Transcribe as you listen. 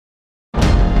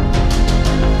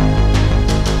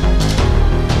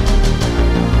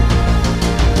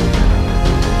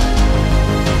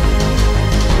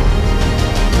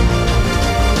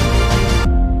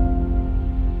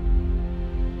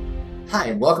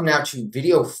welcome now to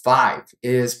video 5.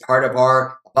 It is part of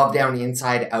our Above, Down,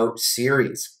 Inside, Out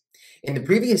series. In the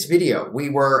previous video, we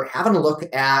were having a look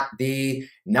at the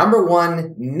number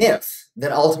one myth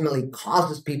that ultimately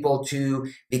causes people to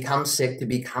become sick, to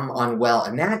become unwell,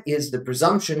 and that is the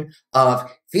presumption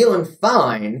of feeling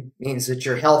fine means that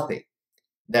you're healthy.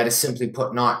 That is simply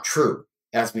put not true,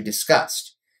 as we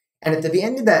discussed. And at the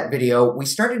end of that video, we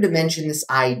started to mention this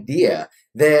idea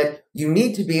that you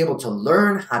need to be able to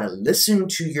learn how to listen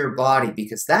to your body,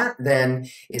 because that then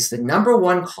is the number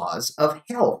one cause of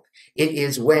health. It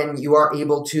is when you are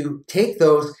able to take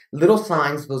those little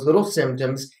signs, those little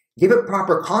symptoms, give it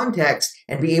proper context,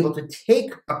 and be able to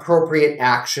take appropriate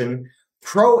action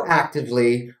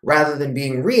proactively rather than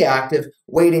being reactive,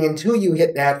 waiting until you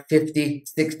hit that 50,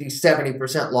 60,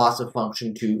 70% loss of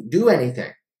function to do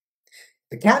anything.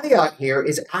 The caveat here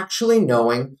is actually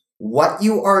knowing what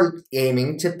you are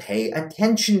aiming to pay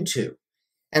attention to.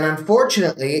 And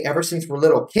unfortunately, ever since we're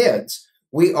little kids,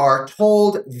 we are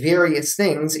told various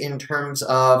things in terms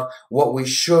of what we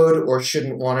should or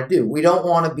shouldn't want to do. We don't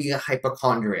want to be a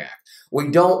hypochondriac. We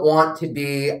don't want to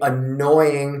be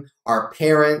annoying our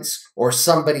parents or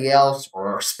somebody else or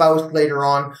our spouse later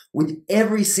on with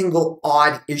every single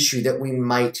odd issue that we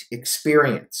might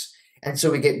experience. And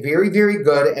so we get very, very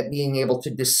good at being able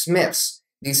to dismiss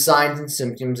these signs and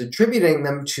symptoms, attributing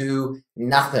them to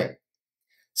nothing.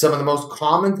 Some of the most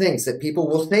common things that people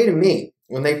will say to me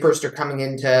when they first are coming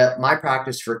into my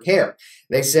practice for care,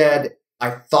 they said, I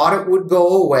thought it would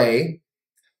go away,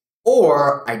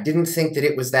 or I didn't think that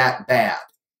it was that bad.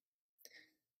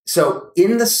 So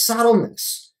in the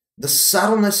subtleness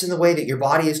in the way that your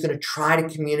body is going to try to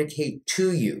communicate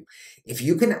to you, if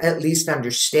you can at least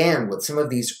understand what some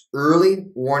of these early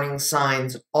warning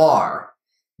signs are,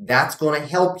 that's going to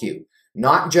help you,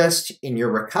 not just in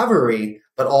your recovery,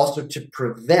 but also to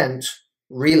prevent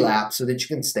relapse so that you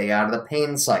can stay out of the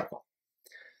pain cycle.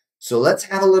 So let's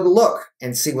have a little look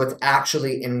and see what's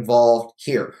actually involved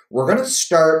here. We're going to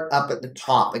start up at the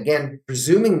top, again,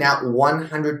 presuming that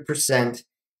 100%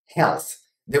 health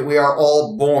that we are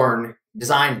all born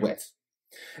designed with.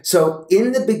 So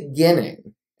in the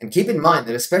beginning, and keep in mind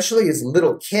that especially as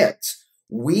little kids,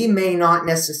 we may not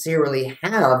necessarily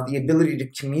have the ability to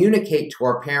communicate to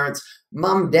our parents,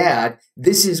 Mom, Dad,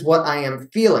 this is what I am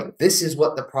feeling. This is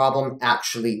what the problem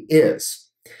actually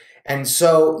is. And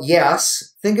so,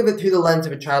 yes, think of it through the lens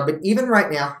of a child, but even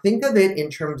right now, think of it in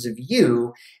terms of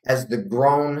you as the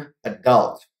grown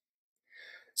adult.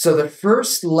 So the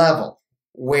first level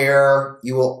where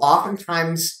you will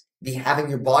oftentimes be having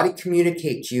your body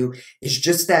communicate to you is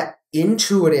just that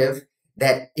intuitive,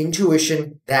 that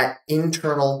intuition, that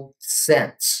internal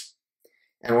sense.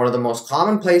 And one of the most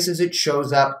common places it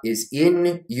shows up is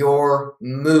in your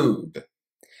mood.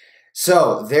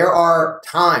 So there are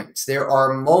times, there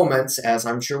are moments, as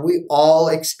I'm sure we all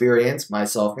experience,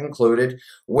 myself included,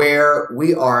 where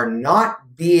we are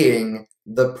not being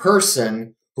the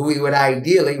person who we would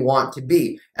ideally want to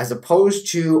be. As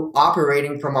opposed to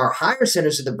operating from our higher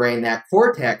centers of the brain, that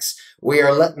cortex, we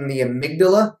are letting the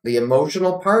amygdala, the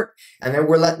emotional part, and then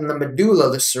we're letting the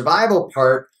medulla, the survival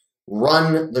part,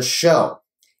 run the show.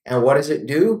 And what does it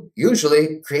do?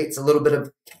 Usually creates a little bit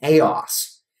of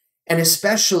chaos. And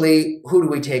especially, who do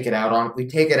we take it out on? We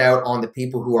take it out on the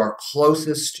people who are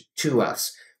closest to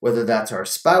us, whether that's our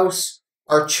spouse,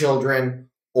 our children,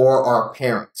 or our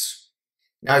parents.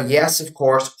 Now, yes, of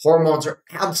course, hormones are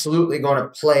absolutely going to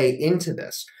play into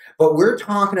this, but we're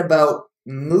talking about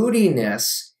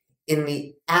moodiness in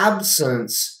the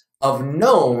absence of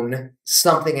known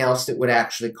something else that would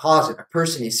actually cause it. A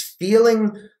person is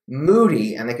feeling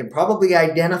moody and they can probably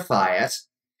identify it,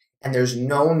 and there's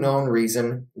no known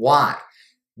reason why.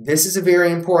 This is a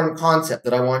very important concept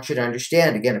that I want you to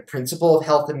understand. Again, a principle of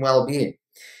health and well-being.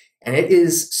 And it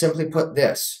is simply put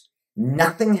this: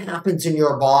 nothing happens in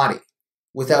your body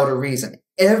without a reason.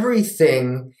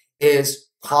 Everything is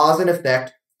cause and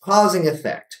effect, causing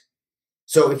effect.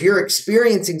 So if you're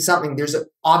experiencing something, there's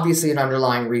obviously an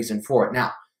underlying reason for it.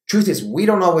 Now, truth is, we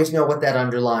don't always know what that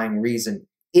underlying reason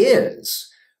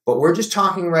is, but we're just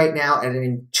talking right now at an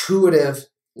intuitive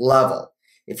level.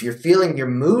 If you're feeling your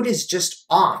mood is just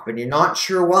off and you're not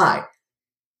sure why,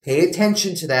 pay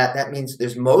attention to that. That means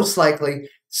there's most likely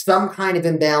some kind of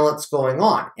imbalance going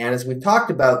on. And as we've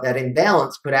talked about, that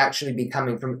imbalance could actually be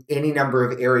coming from any number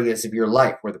of areas of your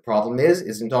life. Where the problem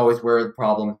isn't always where the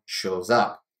problem shows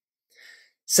up.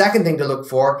 Second thing to look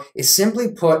for is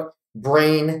simply put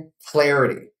brain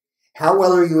clarity. How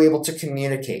well are you able to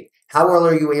communicate? How well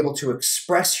are you able to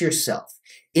express yourself?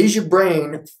 Is your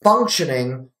brain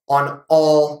functioning on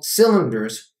all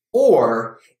cylinders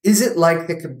Or is it like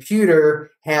the computer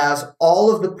has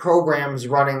all of the programs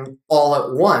running all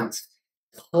at once,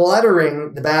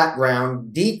 cluttering the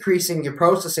background, decreasing your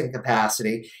processing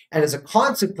capacity, and as a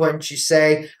consequence, you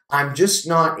say, I'm just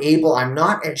not able, I'm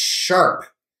not as sharp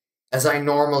as I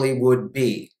normally would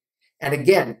be. And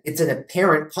again, it's an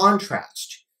apparent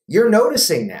contrast. You're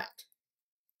noticing that.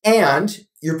 And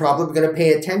you're probably going to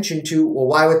pay attention to, well,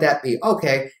 why would that be?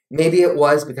 Okay, maybe it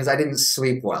was because I didn't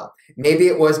sleep well. Maybe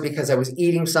it was because I was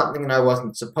eating something and I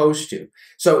wasn't supposed to.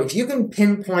 So if you can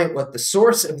pinpoint what the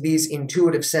source of these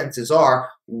intuitive senses are,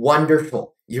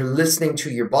 wonderful. You're listening to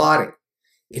your body.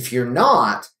 If you're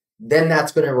not, then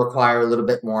that's going to require a little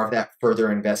bit more of that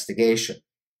further investigation.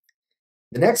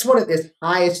 The next one at this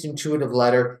highest intuitive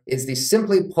letter is the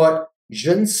simply put,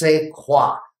 je ne sais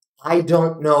quoi. I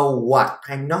don't know what.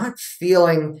 I'm not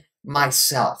feeling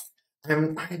myself.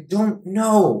 I don't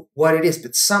know what it is,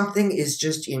 but something is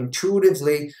just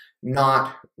intuitively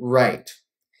not right.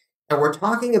 And we're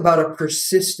talking about a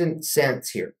persistent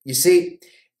sense here. You see,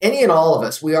 any and all of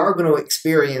us, we are going to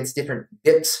experience different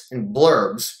dips and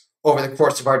blurbs over the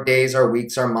course of our days, our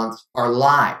weeks, our months, our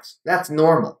lives. That's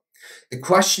normal. The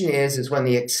question is when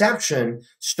the exception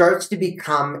starts to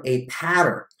become a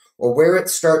pattern, or where it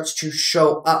starts to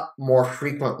show up more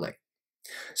frequently.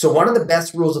 So one of the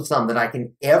best rules of thumb that I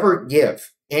can ever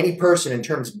give any person in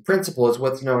terms of principle is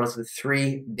what's known as the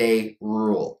 3-day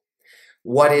rule.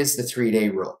 What is the 3-day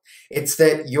rule? It's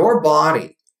that your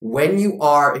body, when you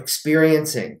are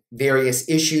experiencing various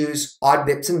issues, odd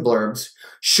dips and blurbs,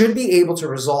 should be able to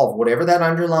resolve whatever that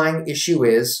underlying issue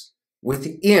is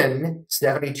within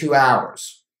 72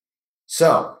 hours.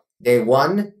 So, day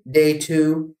 1, day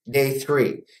 2, day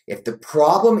 3. If the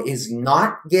problem is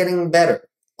not getting better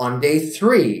on day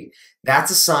 3,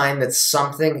 that's a sign that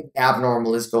something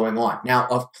abnormal is going on. Now,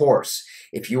 of course,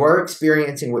 if you are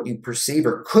experiencing what you perceive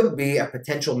or could be a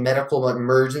potential medical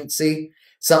emergency,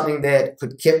 something that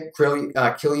could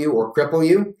kill you or cripple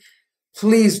you,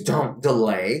 please don't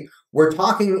delay. We're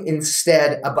talking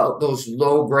instead about those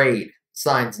low-grade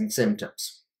signs and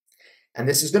symptoms. And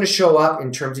this is going to show up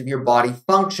in terms of your body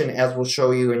function, as we'll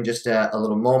show you in just a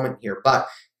little moment here. But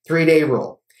 3-day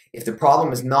rule. If the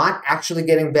problem is not actually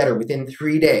getting better within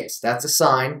 3 days, that's a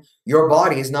sign your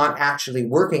body is not actually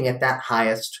working at that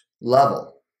highest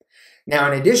level.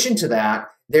 Now, in addition to that,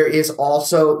 there is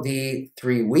also the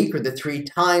 3-week or the 3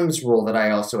 times rule that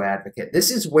I also advocate.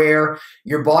 This is where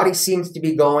your body seems to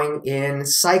be going in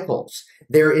cycles.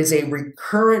 There is a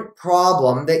recurrent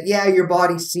problem that, yeah, your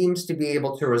body seems to be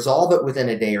able to resolve it within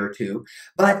a day or two,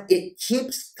 but it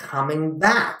keeps coming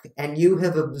back, and you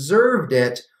have observed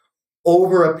it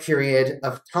over a period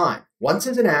of time. Once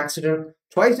as an accident,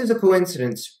 twice as a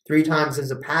coincidence, 3 times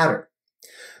as a pattern.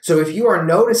 So if you are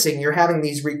noticing you're having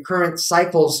these recurrent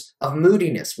cycles of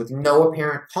moodiness with no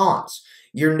apparent cause,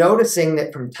 you're noticing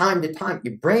that from time to time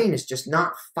your brain is just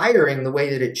not firing the way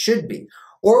that it should be,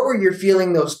 or where you're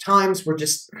feeling those times where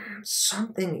just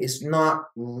something is not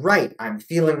right. I'm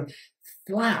feeling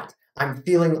flat. I'm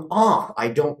feeling off. I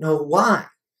don't know why.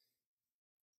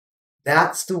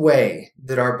 That's the way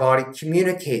that our body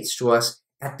communicates to us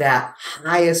at that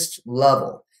highest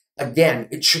level. Again,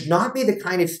 it should not be the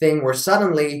kind of thing where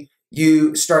suddenly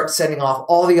you start setting off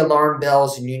all the alarm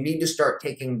bells and you need to start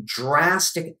taking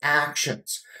drastic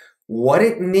actions. What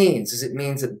it means is it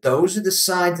means that those are the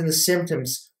signs and the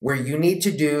symptoms where you need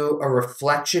to do a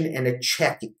reflection and a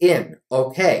check-in.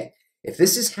 Okay, if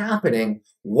this is happening,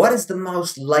 what is the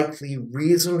most likely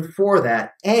reason for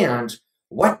that? And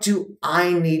what do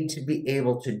I need to be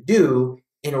able to do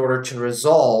in order to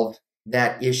resolve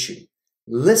that issue?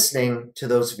 Listening to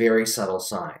those very subtle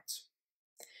signs.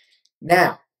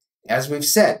 Now, as we've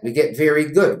said, we get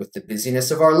very good with the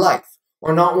busyness of our life,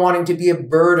 or not wanting to be a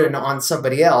burden on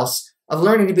somebody else, of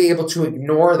learning to be able to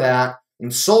ignore that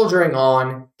and soldiering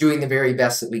on, doing the very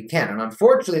best that we can. And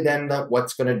unfortunately, then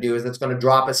what's going to do is it's going to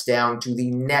drop us down to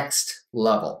the next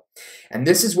level. And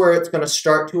this is where it's going to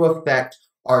start to affect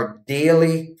our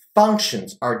daily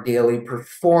functions, our daily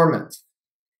performance.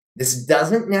 This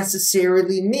doesn't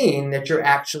necessarily mean that you're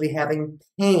actually having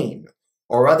pain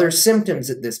or other symptoms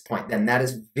at this point. Then that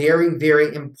is very,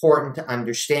 very important to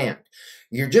understand.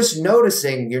 You're just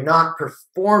noticing you're not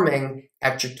performing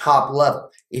at your top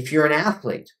level. If you're an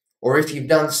athlete or if you've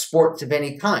done sports of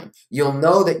any kind, you'll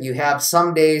know that you have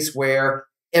some days where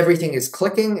everything is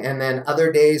clicking and then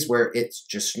other days where it's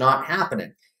just not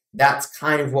happening. That's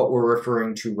kind of what we're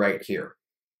referring to right here.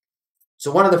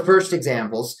 So one of the first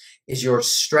examples is your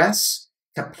stress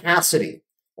capacity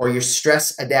or your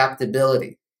stress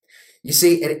adaptability. You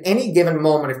see, at any given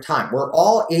moment of time, we're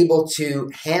all able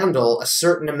to handle a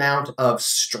certain amount of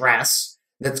stress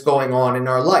that's going on in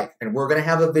our life. And we're going to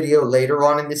have a video later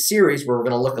on in this series where we're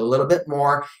going to look a little bit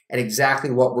more at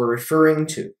exactly what we're referring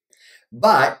to.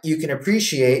 But you can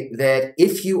appreciate that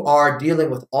if you are dealing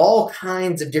with all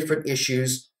kinds of different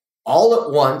issues all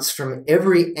at once from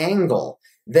every angle,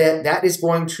 that is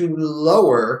going to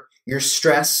lower your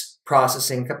stress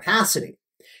processing capacity.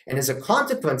 And as a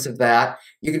consequence of that,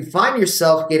 you can find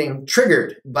yourself getting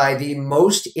triggered by the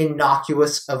most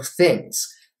innocuous of things.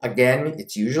 Again,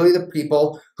 it's usually the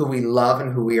people who we love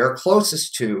and who we are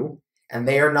closest to, and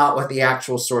they are not what the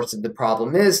actual source of the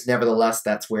problem is. Nevertheless,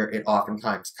 that's where it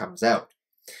oftentimes comes out.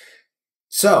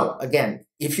 So again,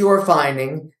 if you are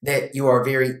finding that you are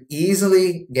very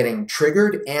easily getting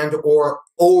triggered and or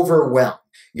overwhelmed,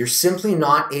 you're simply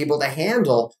not able to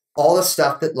handle all the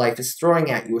stuff that life is throwing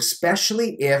at you,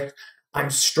 especially if I'm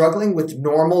struggling with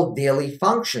normal daily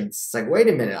functions. It's like, wait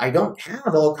a minute, I don't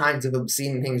have all kinds of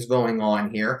obscene things going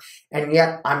on here, and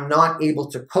yet I'm not able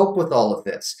to cope with all of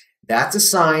this. That's a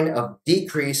sign of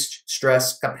decreased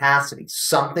stress capacity.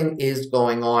 Something is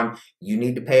going on. You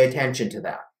need to pay attention to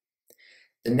that.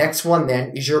 The next one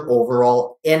then is your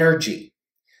overall energy.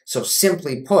 So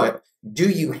simply put, do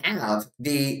you have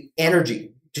the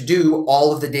energy to do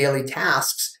all of the daily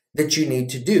tasks that you need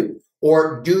to do?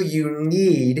 Or do you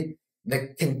need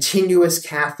the continuous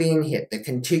caffeine hit, the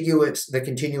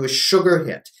continuous sugar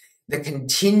hit, the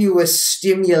continuous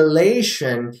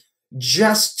stimulation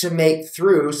just to make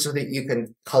through so that you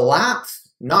can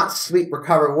collapse, not sleep,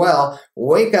 recover well,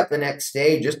 wake up the next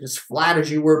day just as flat as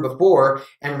you were before,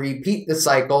 and repeat the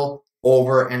cycle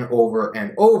over and over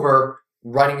and over,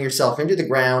 running yourself into the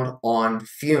ground on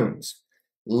fumes.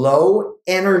 Low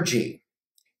energy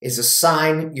is a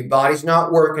sign your body's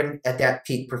not working at that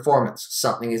peak performance.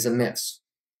 Something is amiss.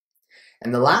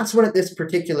 And the last one at this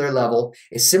particular level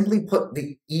is simply put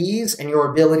the ease and your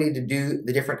ability to do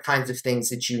the different kinds of things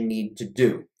that you need to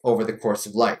do over the course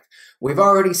of life. We've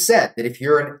already said that if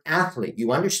you're an athlete,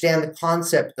 you understand the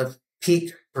concept of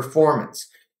peak performance.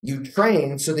 You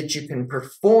train so that you can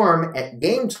perform at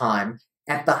game time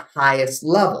at the highest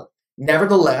level.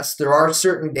 Nevertheless, there are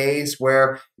certain days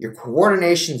where your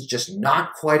coordination is just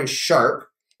not quite as sharp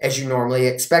as you normally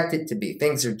expect it to be.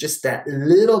 Things are just that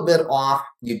little bit off.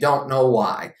 You don't know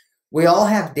why. We all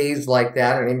have days like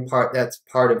that, and in part, that's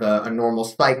part of a normal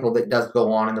cycle that does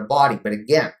go on in the body. But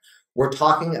again, we're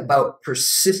talking about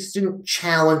persistent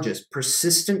challenges,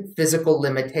 persistent physical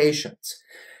limitations.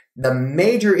 The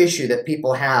major issue that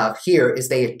people have here is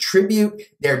they attribute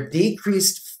their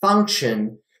decreased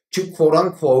function to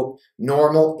quote-unquote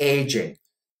normal aging.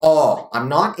 Oh, I'm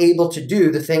not able to do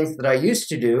the things that I used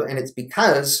to do, and it's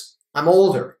because I'm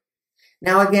older.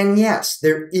 Now again, yes,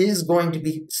 there is going to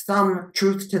be some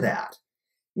truth to that.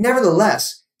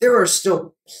 Nevertheless, there are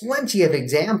still plenty of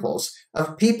examples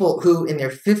of people who in their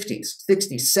 50s,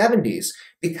 60s, 70s,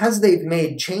 because they've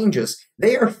made changes,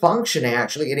 they are functioning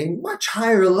actually at a much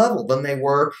higher level than they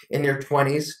were in their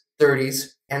 20s,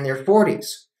 30s, and their 40s.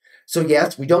 So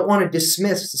yes, we don't want to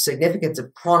dismiss the significance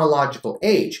of chronological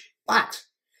age, but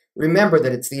remember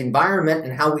that it's the environment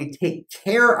and how we take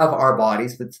care of our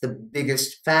bodies that's the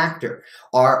biggest factor,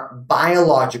 our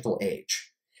biological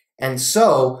age. And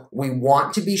so we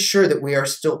want to be sure that we are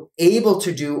still able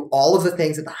to do all of the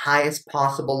things at the highest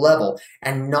possible level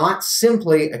and not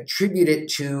simply attribute it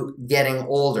to getting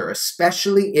older,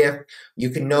 especially if you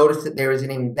can notice that there is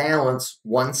an imbalance,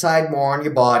 one side more on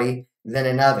your body than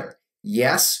another.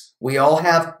 Yes, we all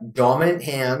have dominant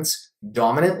hands,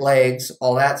 dominant legs,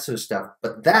 all that sort of stuff,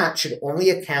 but that should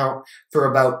only account for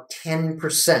about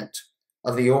 10%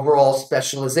 of the overall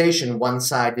specialization one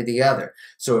side to the other.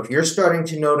 So if you're starting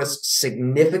to notice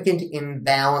significant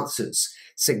imbalances,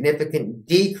 significant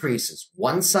decreases,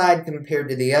 one side compared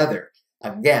to the other,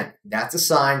 again, that's a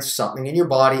sign something in your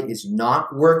body is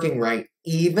not working right,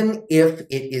 even if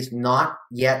it is not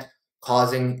yet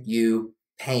causing you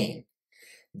pain.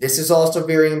 This is also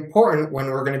very important when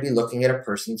we're going to be looking at a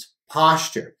person's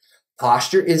posture.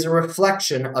 Posture is a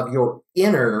reflection of your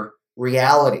inner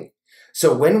reality.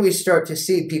 So when we start to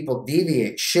see people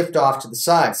deviate, shift off to the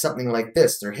side, something like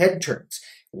this, their head turns,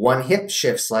 one hip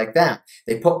shifts like that,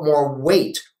 they put more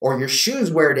weight, or your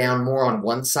shoes wear down more on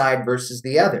one side versus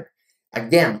the other.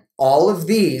 Again, all of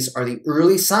these are the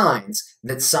early signs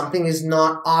that something is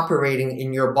not operating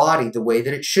in your body the way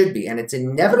that it should be, and it's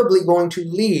inevitably going to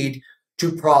lead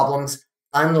to problems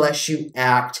unless you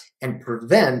act and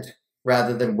prevent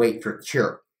rather than wait for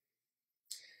cure.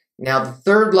 Now, the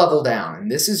third level down,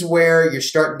 and this is where you're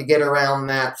starting to get around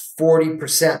that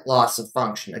 40% loss of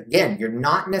function. Again, you're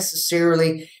not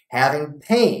necessarily having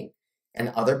pain and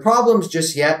other problems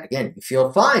just yet. Again, you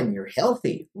feel fine, you're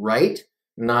healthy, right?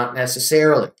 Not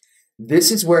necessarily.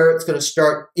 this is where it's going to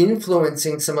start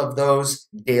influencing some of those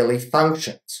daily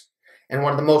functions. And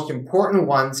one of the most important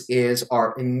ones is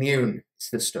our immune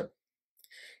system.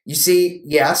 You see,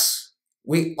 yes,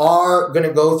 we are going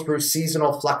to go through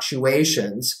seasonal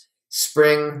fluctuations,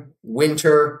 spring,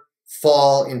 winter,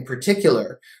 fall in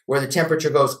particular, where the temperature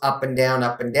goes up and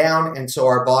down, and so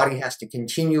our body has to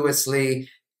continuously,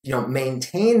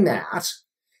 maintain that.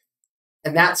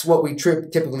 And that's what we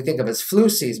typically think of as flu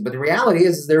season. But the reality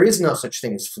is there is no such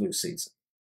thing as flu season.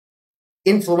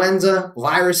 Influenza,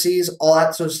 viruses, all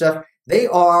that sort of stuff, they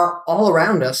are all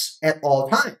around us at all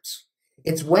times.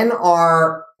 It's when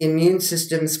our immune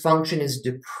system's function is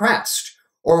depressed,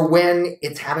 or when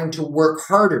it's having to work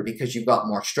harder because you've got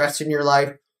more stress in your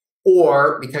life,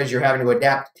 or because you're having to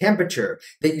adapt to temperature,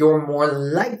 that you're more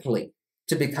likely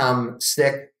to become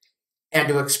sick and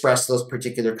to express those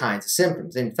particular kinds of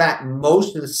symptoms. In fact,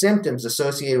 most of the symptoms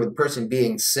associated with a person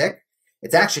being sick,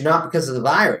 it's actually not because of the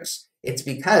virus. It's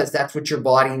because that's what your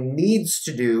body needs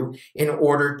to do in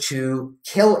order to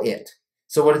kill it.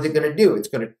 So what is it going to do? It's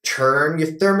going to turn your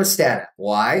thermostat up.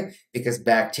 Why? Because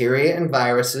bacteria and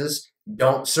viruses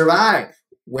don't survive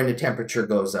when the temperature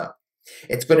goes up.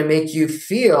 It's going to make you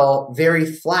feel very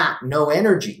flat, no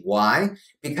energy. Why?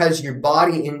 Because your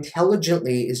body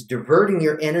intelligently is diverting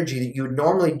your energy that you would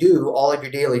normally do all of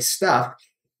your daily stuff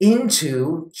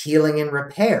into healing and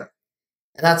repair.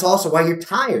 And that's also why you're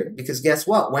tired, because guess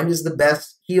what? When does the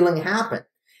best healing happen?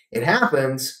 It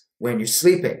happens when you're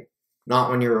sleeping, not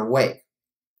when you're awake.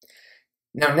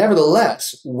 Now,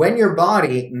 nevertheless, when your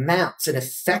body mounts an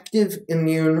effective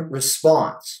immune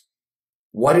response,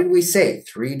 what did we say?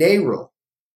 3-day rule.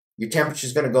 Your temperature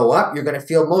is going to go up. You're going to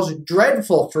feel most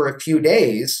dreadful for a few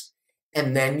days,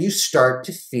 and then you start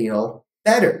to feel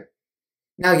better.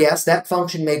 Now, yes, that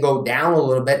function may go down a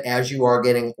little bit as you are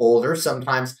getting older.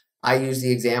 Sometimes I use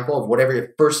the example of whatever your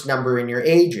first number in your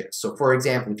age is. So, for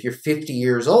example, if you're 50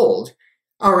 years old,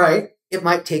 all right, it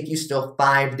might take you still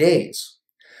 5 days.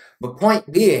 The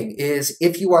point being is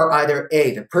if you are either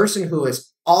A, the person who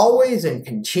is always and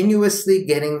continuously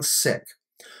getting sick,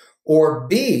 or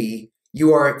B,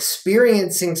 you are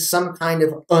experiencing some kind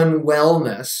of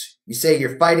unwellness. You say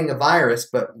you're fighting a virus,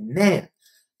 but man,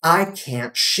 I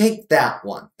can't shake that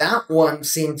one. That one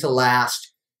seemed to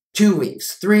last 2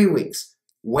 weeks, 3 weeks,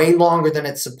 way longer than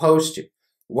it's supposed to.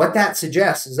 What that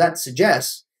suggests is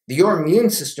that your immune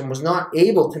system was not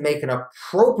able to make an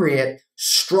appropriate,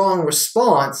 strong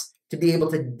response to be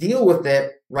able to deal with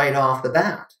it right off the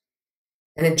bat.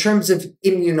 And in terms of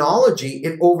immunology,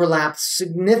 it overlaps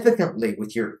significantly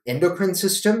with your endocrine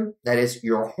system, that is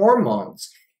your hormones,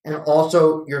 and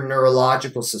also your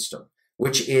neurological system,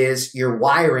 which is your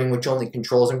wiring, which only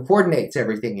controls and coordinates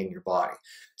everything in your body.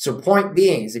 So point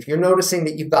being is if you're noticing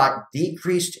that you've got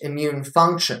decreased immune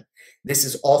function, this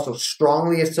is also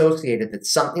strongly associated that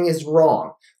something is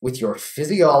wrong with your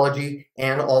physiology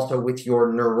and also with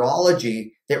your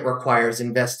neurology that requires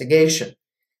investigation.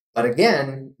 But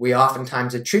again, we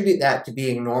oftentimes attribute that to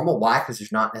being normal. Why? Because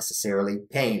there's not necessarily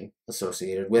pain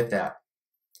associated with that.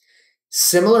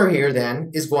 Similar here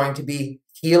then is going to be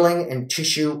healing and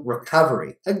tissue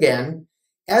recovery. Again,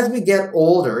 as we get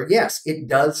older, yes, it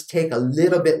does take a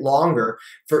little bit longer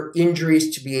for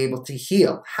injuries to be able to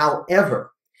heal.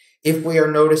 However, if we are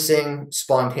noticing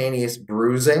spontaneous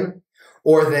bruising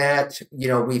or that,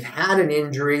 we've had an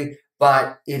injury,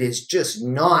 but it is just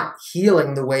not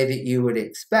healing the way that you would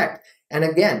expect. And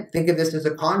again, think of this as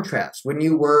a contrast. When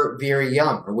you were very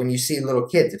young or when you see little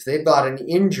kids, if they've got an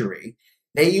injury,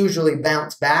 they usually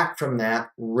bounce back from that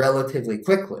relatively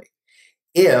quickly.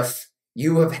 If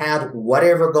you have had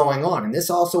whatever going on, and this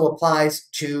also applies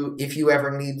to if you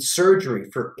ever need surgery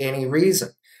for any reason,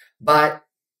 but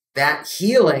that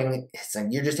healing, it's like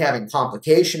you're just having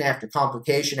complication after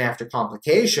complication after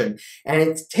complication, and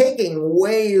it's taking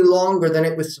way longer than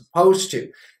it was supposed to.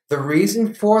 The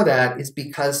reason for that is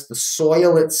because the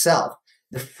soil itself,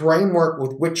 the framework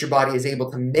with which your body is able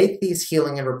to make these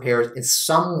healing and repairs, is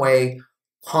some way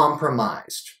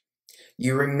compromised.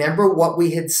 You remember what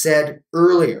we had said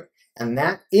earlier, and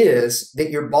that is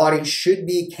that your body should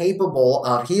be capable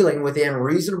of healing within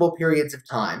reasonable periods of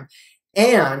time.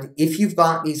 And if you've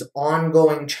got these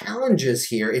ongoing challenges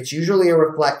here, it's usually a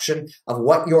reflection of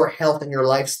what your health and your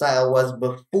lifestyle was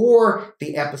before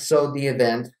the episode, the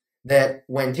event that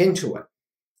went into it.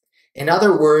 In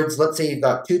other words, let's say you've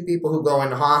got two people who go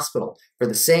into hospital for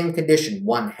the same condition.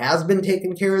 One has been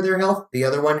taking care of their health, the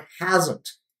other one hasn't.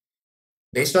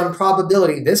 Based on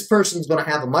probability, this person's going to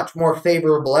have a much more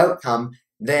favorable outcome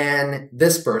than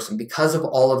this person because of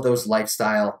all of those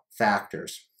lifestyle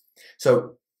factors.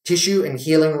 So tissue and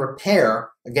healing repair,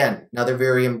 again, another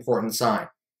very important sign.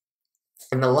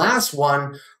 And the last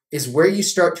one is where you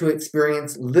start to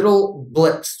experience little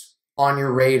blips on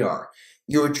your radar.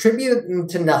 You attribute them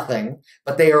to nothing,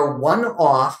 but they are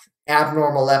one-off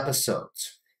abnormal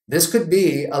episodes. This could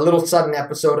be a little sudden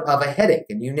episode of a headache,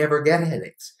 and you never get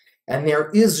headaches. And there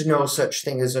is no such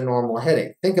thing as a normal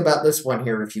headache. Think about this one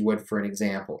here, if you would, for an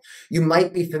example. You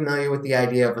might be familiar with the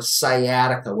idea of a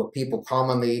sciatica, what people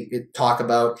commonly talk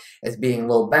about as being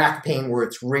low back pain, where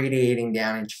it's radiating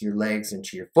down into your legs,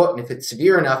 into your foot. And if it's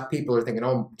severe enough, people are thinking,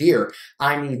 oh dear,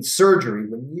 I need surgery,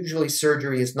 when usually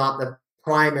surgery is not the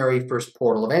primary first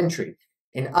portal of entry.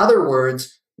 In other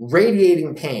words,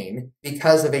 radiating pain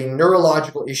because of a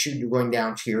neurological issue going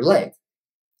down to your leg.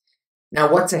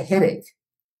 Now, what's a headache?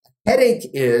 Headache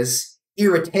is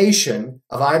irritation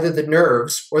of either the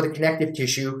nerves or the connective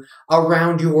tissue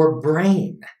around your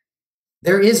brain.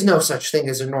 There is no such thing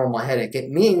as a normal headache.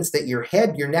 It means that your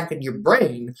head, your neck, and your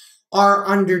brain are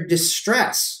under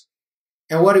distress.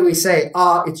 And what do we say?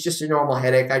 It's just a normal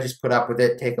headache. I just put up with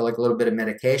it, take a little bit of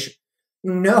medication.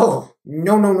 No.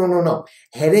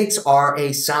 Headaches are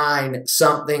a sign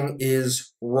something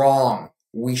is wrong.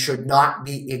 We should not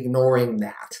be ignoring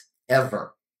that,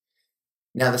 ever.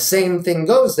 Now, the same thing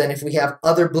goes then if we have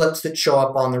other blips that show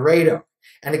up on the radar.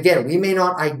 And again, we may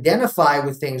not identify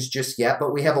with things just yet,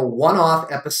 but we have a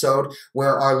one-off episode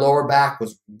where our lower back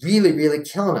was really, really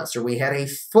killing us, or we had a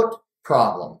foot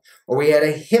problem, or we had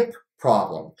a hip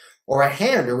problem, or a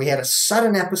hand, or we had a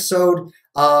sudden episode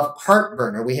of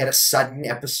heartburn, or we had a sudden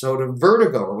episode of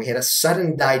vertigo, or we had a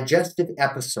sudden digestive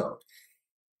episode.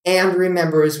 And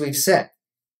remember, as we've said,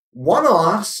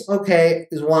 one-offs, okay,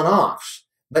 is one-offs.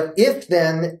 But if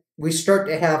then we start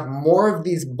to have more of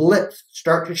these blips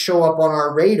start to show up on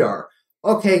our radar,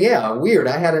 okay, yeah, weird,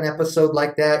 I had an episode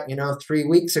like that, 3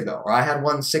 weeks ago, or I had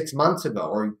one 6 months ago,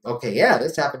 or okay, yeah,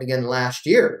 this happened again last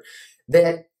year.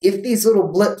 That if these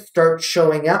little blips start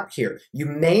showing up here, you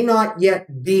may not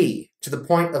yet be to the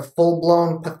point of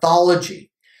full-blown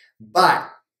pathology, but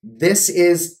this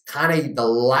is kind of the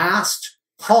last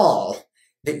call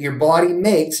that your body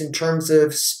makes in terms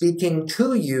of speaking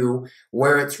to you,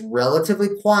 where it's relatively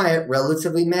quiet,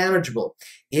 relatively manageable.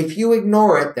 If you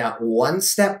ignore it that one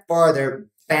step farther,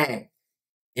 bang,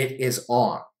 it is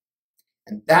on.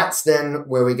 And that's then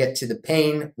where we get to the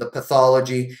pain, the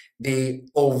pathology, the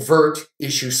overt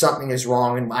issue, something is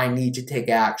wrong and I need to take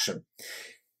action.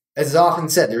 As is often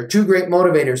said, there are two great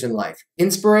motivators in life,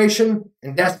 inspiration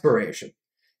and desperation.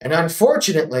 And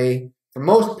unfortunately, for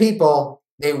most people,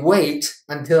 they wait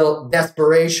until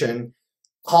desperation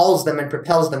calls them and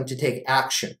propels them to take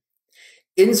action.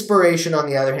 Inspiration, on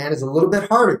the other hand, is a little bit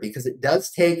harder because it does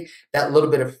take that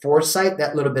little bit of foresight,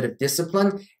 that little bit of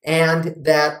discipline, and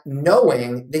that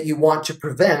knowing that you want to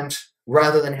prevent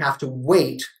rather than have to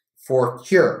wait for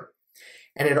cure.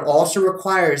 And it also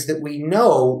requires that we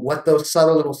know what those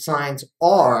subtle little signs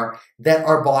are that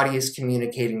our body is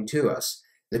communicating to us.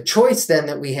 The choice then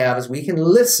that we have is we can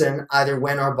listen either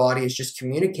when our body is just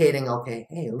communicating, okay,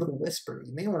 hey, a little whisper,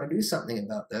 you may want to do something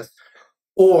about this.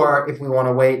 Or if we want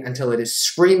to wait until it is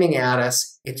screaming at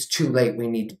us, it's too late, we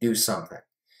need to do something.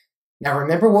 Now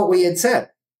remember what we had said.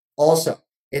 Also,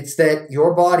 it's that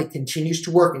your body continues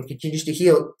to work and continues to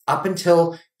heal up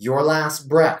until your last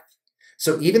breath.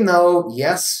 So even though,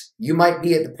 yes, you might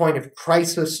be at the point of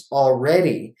crisis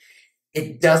already,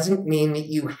 it doesn't mean that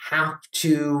you have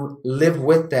to live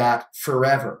with that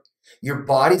forever. Your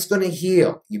body's going to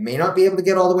heal. You may not be able to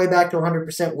get all the way back to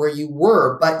 100% where you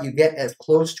were, but you get as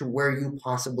close to where you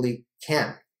possibly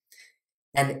can.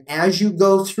 And as you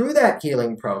go through that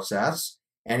healing process,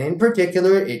 and in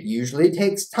particular, it usually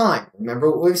takes time.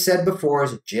 Remember what we've said before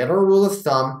as a general rule of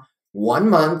thumb, 1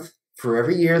 month for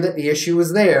every year that the issue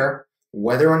was there.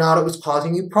 Whether or not it was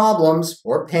causing you problems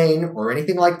or pain or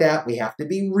anything like that, we have to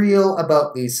be real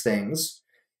about these things,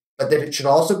 but that it should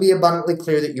also be abundantly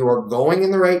clear that you are going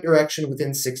in the right direction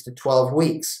within 6 to 12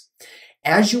 weeks.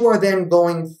 As you are then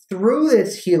going through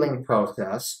this healing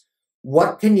process,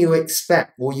 what can you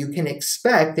expect? Well, you can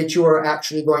expect that you are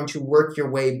actually going to work your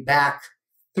way back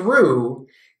through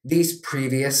these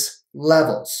previous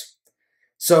levels.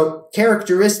 So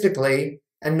characteristically,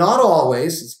 and not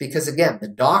always, it's because, again, the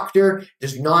doctor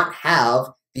does not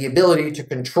have the ability to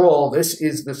control, this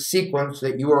is the sequence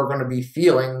that you are going to be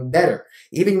feeling better.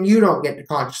 Even you don't get to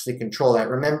consciously control that.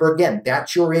 Remember, again,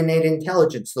 that's your innate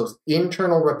intelligence, those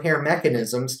internal repair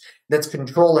mechanisms that's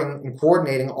controlling and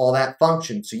coordinating all that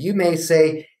function. So you may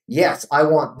say, yes, I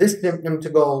want this symptom to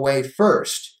go away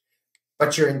first.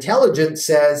 But your intelligence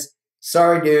says,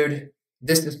 sorry, dude,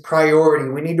 This is priority.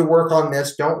 We need to work on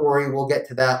this. Don't worry, we'll get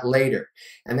to that later.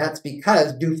 And that's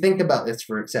because, do think about this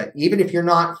for a sec. Even if you're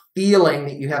not feeling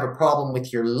that you have a problem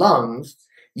with your lungs,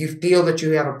 you feel that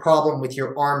you have a problem with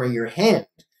your arm or your hand.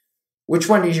 Which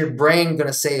one is your brain going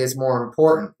to say is more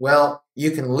important? Well,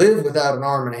 you can live without an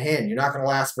arm and a hand. You're not going to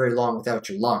last very long without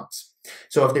your lungs.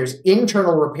 So if there's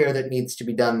internal repair that needs to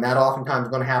be done, that oftentimes is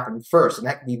going to happen first. And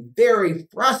that can be very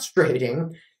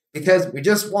frustrating because we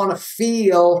just want to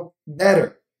feel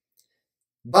better.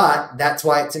 But that's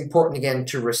why it's important, again,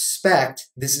 to respect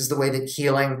this is the way that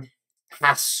healing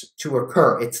has to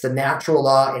occur. It's the natural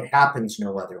law. It happens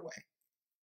no other way.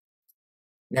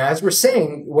 Now, as we're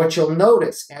saying, what you'll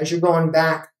notice as you're going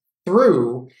back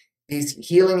through these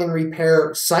healing and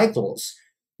repair cycles,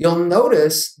 you'll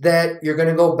notice that you're going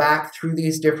to go back through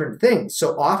these different things.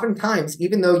 So oftentimes,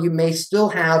 even though you may still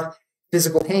have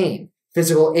physical pain,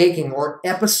 physical aching, or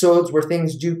episodes where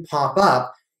things do pop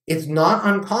up, it's not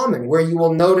uncommon where you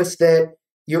will notice that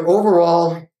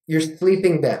you're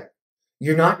sleeping better.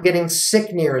 You're not getting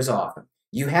sick near as often.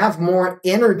 You have more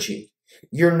energy.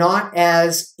 You're not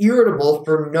as irritable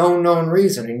for no known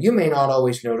reason. And you may not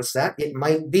always notice that. It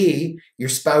might be your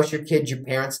spouse, your kids, your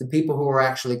parents, the people who are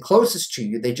actually closest to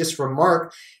you. They just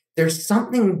remark, there's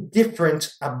something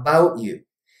different about you.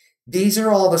 These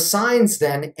are all the signs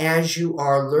then as you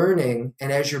are learning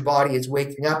and as your body is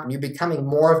waking up and you're becoming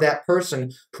more of that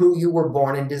person who you were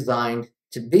born and designed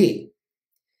to be.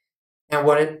 And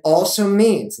what it also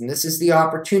means, and this is the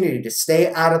opportunity to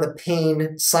stay out of the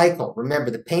pain cycle.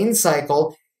 Remember, the pain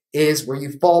cycle is where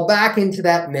you fall back into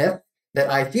that myth that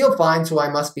I feel fine, so I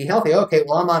must be healthy. Okay,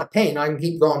 well, I'm out of pain. I can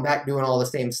keep going back doing all the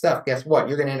same stuff. Guess what?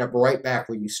 You're going to end up right back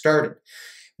where you started.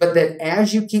 But that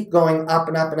as you keep going up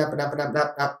and up and up and up and up and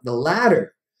up the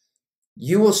ladder,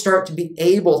 you will start to be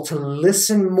able to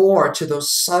listen more to those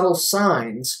subtle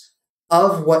signs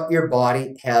of what your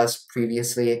body has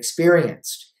previously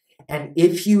experienced. And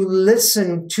if you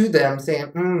listen to them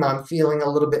saying, I'm feeling a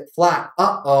little bit flat,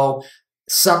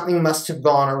 something must have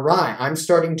gone awry. I'm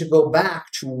starting to go back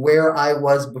to where I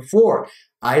was before.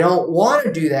 I don't want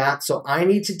to do that, so I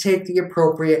need to take the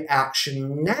appropriate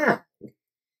action now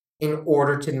in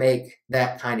order to make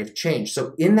that kind of change.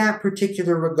 So in that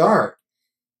particular regard,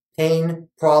 pain,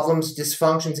 problems,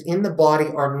 dysfunctions in the body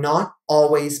are not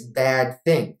always bad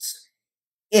things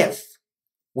if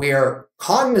we're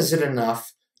cognizant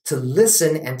enough to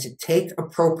listen and to take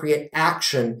appropriate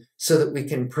action so that we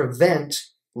can prevent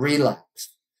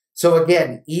relapse. So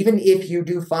again, even if you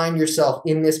do find yourself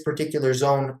in this particular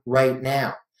zone right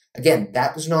now, again,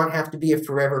 that does not have to be a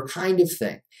forever kind of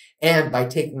thing. And by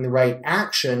taking the right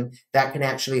action, that can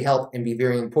actually help and be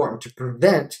very important to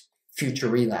prevent future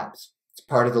relapse. It's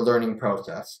part of the learning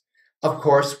process. Of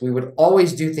course, we would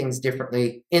always do things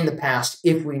differently in the past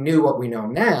if we knew what we know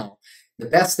now. The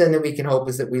best then that we can hope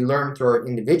is that we learn through our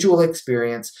individual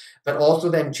experience, but also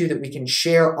then too that we can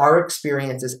share our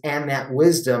experiences and that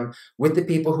wisdom with the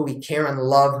people who we care and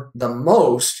love the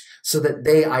most so that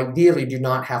they ideally do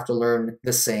not have to learn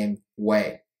the same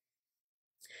way.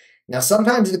 Now,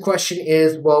 sometimes the question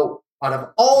is, well, out of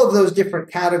all of those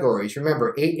different categories,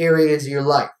 remember, 8 areas of your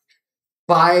life,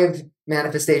 5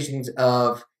 manifestations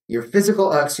of your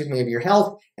physical, of your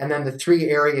health, and then the 3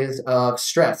 areas of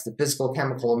stress, the physical,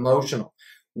 chemical, emotional.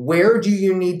 Where do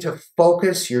you need to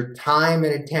focus your time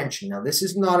and attention? Now, this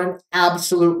is not an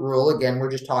absolute rule. Again,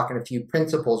 we're just talking a few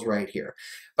principles right here.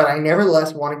 But I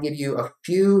nevertheless want to give you a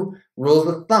few rules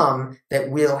of thumb that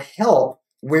will help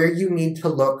where you need to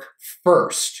look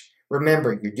first.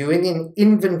 Remember, you're doing an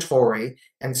inventory,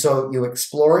 and so you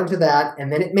explore into that,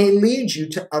 and then it may lead you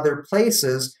to other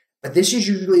places, but this is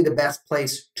usually the best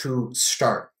place to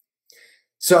start.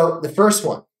 So the first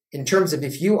one, in terms of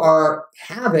if you are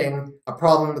having a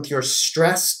problem with your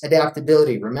stress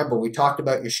adaptability, remember we talked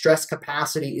about your stress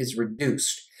capacity is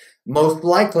reduced. Most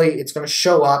likely it's going to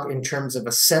show up in terms of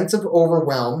a sense of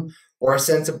overwhelm or a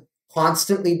sense of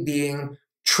constantly being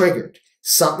triggered.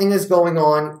 Something is going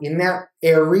on in that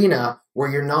arena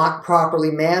where you're not properly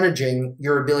managing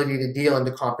your ability to deal and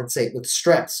to compensate with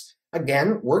stress.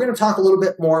 Again, we're going to talk a little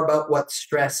bit more about what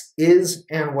stress is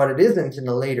and what it isn't in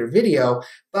a later video,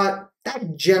 but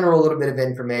that general little bit of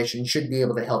information should be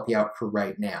able to help you out for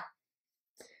right now.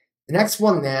 The next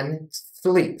one then,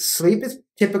 sleep. Sleep is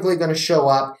typically going to show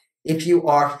up if you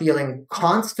are feeling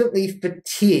constantly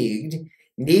fatigued,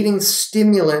 needing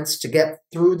stimulants to get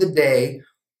through the day,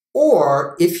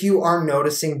 or if you are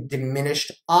noticing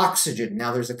diminished oxygen.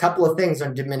 Now, there's a couple of things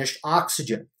on diminished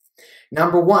oxygen.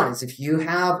 Number one is if you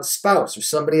have a spouse or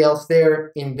somebody else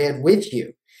there in bed with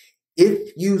you,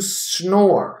 if you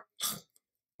snore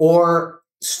or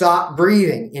stop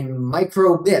breathing in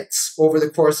micro bits over the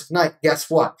course of the night, guess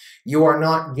what? You are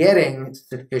not getting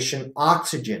sufficient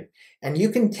oxygen. And you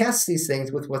can test these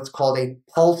things with what's called a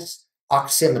pulse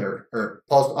oximeter or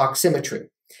pulse oximetry.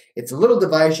 It's a little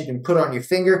device you can put on your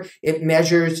finger. It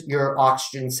measures your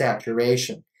oxygen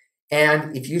saturation.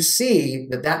 And if you see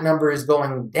that that number is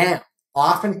going down,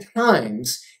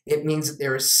 oftentimes it means that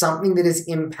there is something that is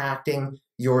impacting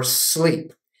your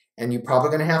sleep. And you're probably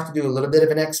going to have to do a little bit of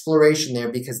an exploration there,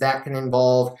 because that can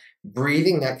involve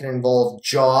breathing, that can involve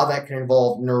jaw, that can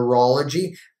involve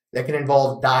neurology, that can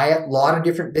involve diet, a lot of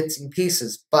different bits and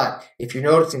pieces. But if you're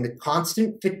noticing the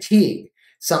constant fatigue,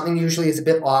 something usually is a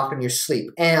bit off in your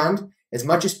sleep. And as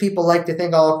much as people like to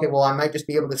think, oh, okay, well, I might just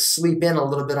be able to sleep in a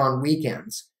little bit on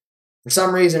weekends, for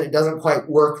some reason it doesn't quite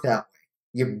work that way.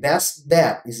 Your best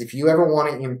bet is, if you ever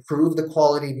want to improve the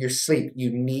quality of your sleep,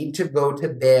 you need to go to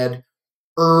bed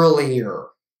earlier,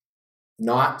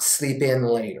 not sleep in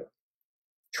later.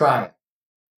 Try it.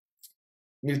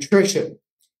 Nutrition.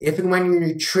 If and when your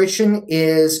nutrition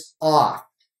is off,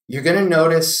 you're going to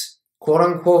notice, quote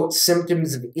unquote,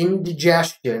 symptoms of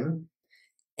indigestion,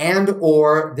 and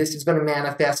or this is going to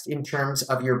manifest in terms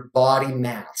of your body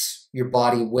mass, your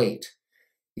body weight.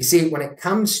 You see, when it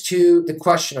comes to the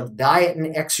question of diet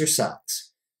and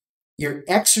exercise, your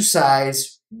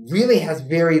exercise really has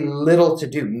very little to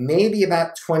do, maybe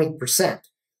about 20%,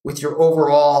 with your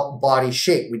overall body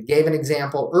shape. We gave an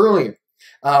example earlier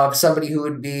of somebody who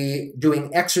would be doing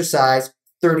exercise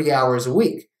 30 hours a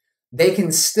week. They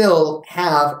can still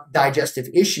have digestive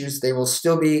issues. They will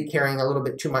still be carrying a little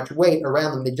bit too much weight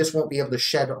around them. They just won't be able to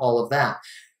shed all of that.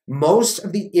 Most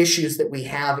of the issues that we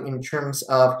have in terms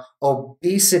of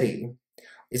obesity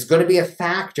is going to be a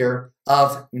factor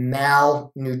of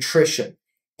malnutrition,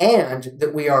 and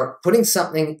that we are putting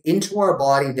something into our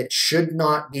body that should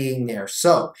not be there.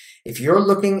 So if you're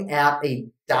looking at a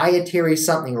dietary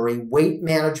something or a weight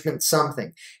management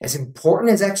something, as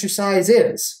important as exercise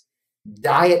is,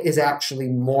 diet is actually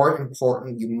more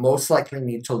important. You most likely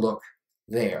need to look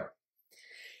there.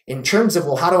 In terms of,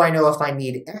 well, how do I know if I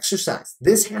need exercise?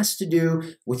 This has to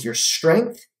do with your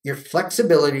strength, your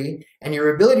flexibility, and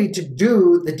your ability to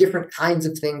do the different kinds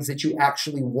of things that you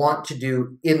actually want to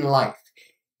do in life,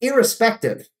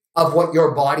 irrespective of what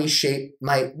your body shape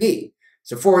might be.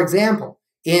 So for example,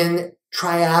 in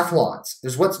triathlons,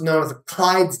 there's what's known as a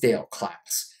Clydesdale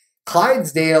class.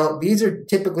 Clydesdale, these are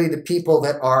typically the people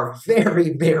that are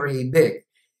very, very big.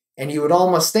 And you would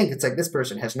almost think it's like, this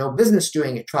person has no business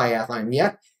doing a triathlon,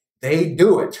 yet they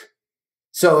do it.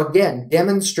 So again,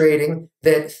 demonstrating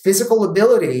that physical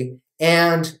ability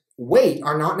and weight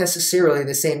are not necessarily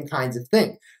the same kinds of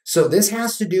thing. So this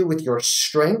has to do with your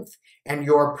strength and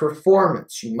your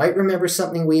performance. You might remember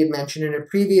something we had mentioned in a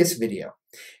previous video.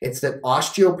 It's that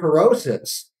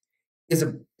osteoporosis is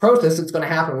a process that's going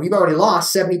to happen. We've already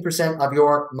lost 70% of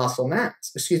your muscle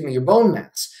mass, your bone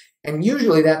mass. And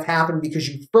usually that's happened because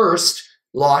you first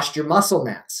lost your muscle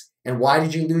mass. And why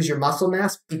did you lose your muscle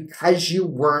mass? Because you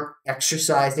weren't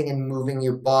exercising and moving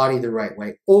your body the right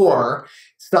way. Or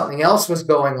something else was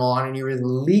going on and you were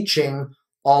leaching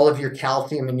all of your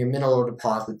calcium and your mineral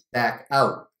deposits back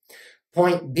out.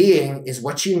 Point being is,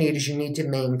 what you need is you need to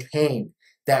maintain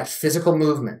that physical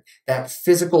movement, that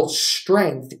physical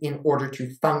strength in order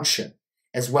to function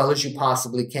as well as you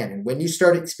possibly can. And when you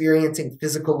start experiencing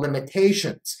physical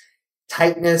limitations,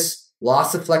 tightness,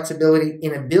 loss of flexibility,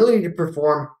 inability to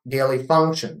perform daily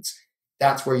functions,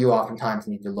 that's where you oftentimes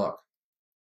need to look.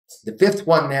 The fifth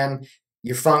one then,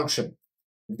 your function.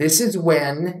 This is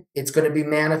when it's going to be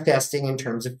manifesting in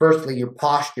terms of, firstly, your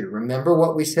posture. Remember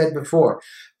what we said before.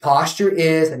 Posture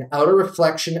is an outer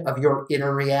reflection of your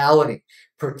inner reality,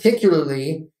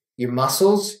 particularly your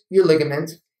muscles, your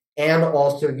ligaments, and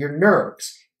also your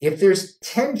nerves. If there's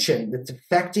tension that's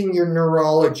affecting your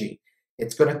neurology,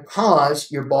 it's going to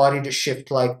cause your body to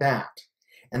shift like that.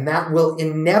 And that will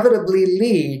inevitably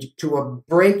lead to a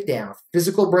breakdown,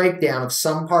 physical breakdown of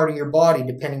some part of your body,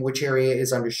 depending which area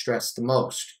is under stress the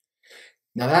most.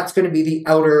 Now that's going to be the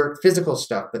outer physical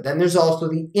stuff, but then there's also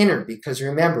the inner, because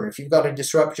remember, if you've got a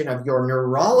disruption of your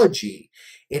neurology,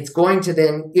 it's going to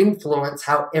then influence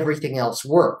how everything else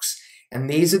works. And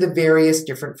these are the various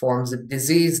different forms of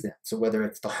disease then. So whether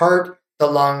it's the heart, the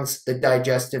lungs, the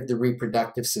digestive, the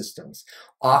reproductive systems.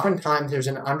 Oftentimes there's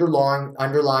an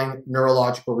underlying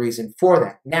neurological reason for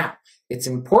that. Now, it's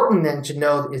important then to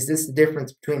know, is this the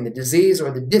difference between the disease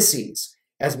or the disease,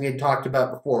 as we had talked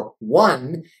about before?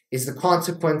 One is the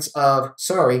consequence of,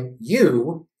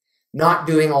 you not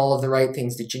doing all of the right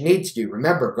things that you need to do.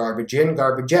 Remember, garbage in,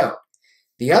 garbage out.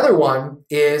 The other one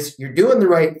is you're doing the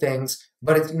right things,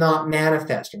 but it's not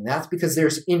manifesting. That's because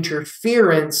there's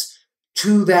interference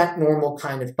to that normal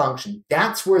kind of function.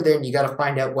 That's where then you got to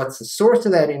find out what's the source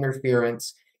of that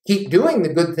interference. Keep doing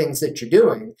the good things that you're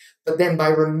doing, but then by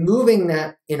removing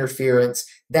that interference,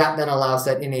 that then allows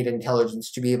that innate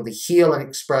intelligence to be able to heal and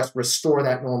express, restore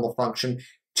that normal function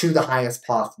to the highest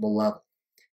possible level.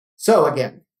 So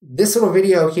again, this little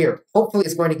video here hopefully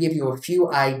is going to give you a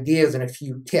few ideas and a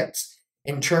few tips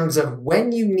in terms of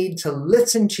when you need to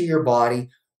listen to your body.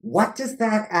 What does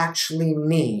that actually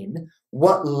mean?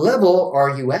 What level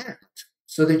are you at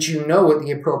so that you know what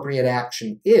the appropriate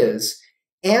action is?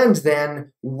 And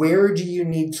then where do you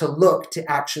need to look to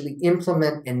actually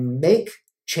implement and make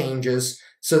changes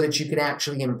so that you can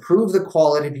actually improve the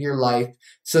quality of your life,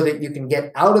 so that you can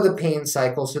get out of the pain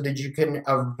cycle, so that you can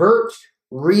avert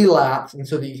relapse, and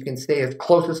so that you can stay as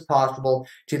close as possible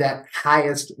to that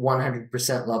highest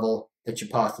 100% level that you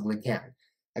possibly can.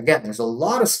 Again, there's a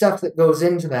lot of stuff that goes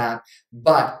into that,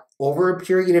 but over a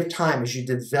period of time, as you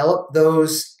develop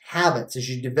those habits, as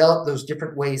you develop those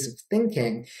different ways of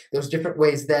thinking, those different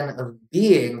ways then of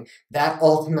being, that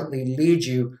ultimately leads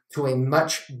you to a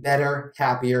much better,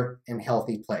 happier, and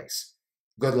healthy place.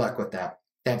 Good luck with that.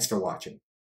 Thanks for watching.